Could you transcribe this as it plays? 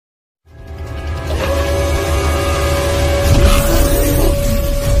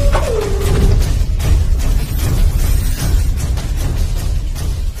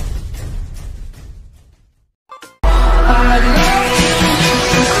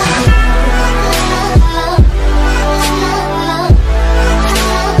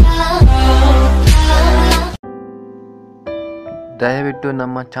ದಯವಿಟ್ಟು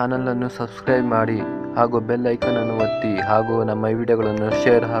ನಮ್ಮ ಚಾನಲನ್ನು ಸಬ್ಸ್ಕ್ರೈಬ್ ಮಾಡಿ ಹಾಗೂ ಬೆಲ್ ಐಕಾನ್ ಅನ್ನು ಒತ್ತಿ ಹಾಗೂ ನಮ್ಮ ವಿಡಿಯೋಗಳನ್ನು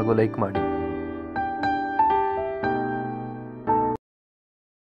ಶೇರ್ ಹಾಗೂ ಲೈಕ್ ಮಾಡಿ.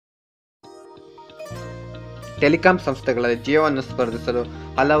 ಟೆಲಿಕಾಂ ಸಂಸ್ಥೆಗಳಲ್ಲಿ ಜಿಯೋವನ್ನು ಸ್ಪರ್ಧಿಸಲು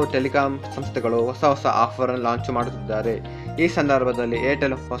ಹಲವು ಟೆಲಿಕಾಂ ಸಂಸ್ಥೆಗಳು ಹೊಸ ಆಫರ್ ಅನ್ನು ಲಾಂಚ್ ಮಾಡುತ್ತಿದ್ದಾರೆ. ಈ ಸಂದರ್ಭದಲ್ಲಿ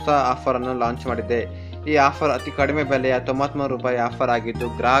ಏರ್ಟೆಲ್ ಹೊಸ ಆಫರ್ ಅನ್ನು ಲಾಂಚ್ ಮಾಡಿದೆ. ಈ ಆಫರ್ ಅತಿ ಕಡಿಮೆ ಬೆಲೆಯ ₹93 ಆಫರ್ ಆಗಿದ್ದು,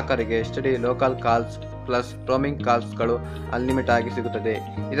 ಗ್ರಾಹಕರಿಗೆ STD local calls plus roaming ಕಾಲ್ಸ್ಗಳು unlimited ಆಗಿ ಸಿಗುತ್ತದೆ.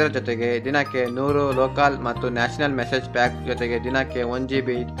 ಇದರ ಜೊತೆಗೆ ದಿನಕ್ಕೆ 100 ಲೋಕಲ್ ಮತ್ತು ನ್ಯಾಷನಲ್ ಮೆಸೇಜ್ ಪ್ಯಾಕ್ ಜೊತೆಗೆ ದಿನಕ್ಕೆ 1GB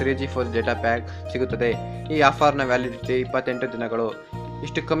 3G 4G data pack ಸಿಗುತ್ತದೆ. ಈ ಆಫರ್ನ ವ್ಯಾಲಿಡಿಟಿ 28 ದಿನಗಳು.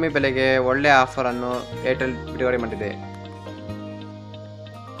 ಇಷ್ಟು ಕಮ್ಮಿ ಬೆಲೆಗೆ ಒಳ್ಳೆಯ ಆಫರ್ ಅನ್ನು ಏರ್ಟೆಲ್ ಬಿಡುಗಡೆ ಮಾಡಿದೆ.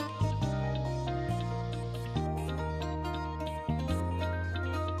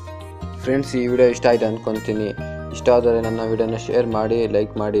 ಫ್ರೆಂಡ್ಸ್, ಈ ವಿಡಿಯೋ ಇಷ್ಟ ಆಯಿತು ಅಂದ್ಕೊತೀನಿ. ಇಷ್ಟ ಆದರೆ ನನ್ನ ವಿಡಿಯೋನ ಶೇರ್ ಮಾಡಿ,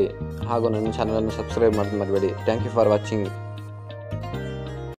 ಲೈಕ್ ಮಾಡಿ ಹಾಗೂ ನನ್ನ ಚಾನಲನ್ನು ಸಬ್ಸ್ಕ್ರೈಬ್ ಮಾಡೋದು ಮರಿಬೇಡಿ. Thank you for watching.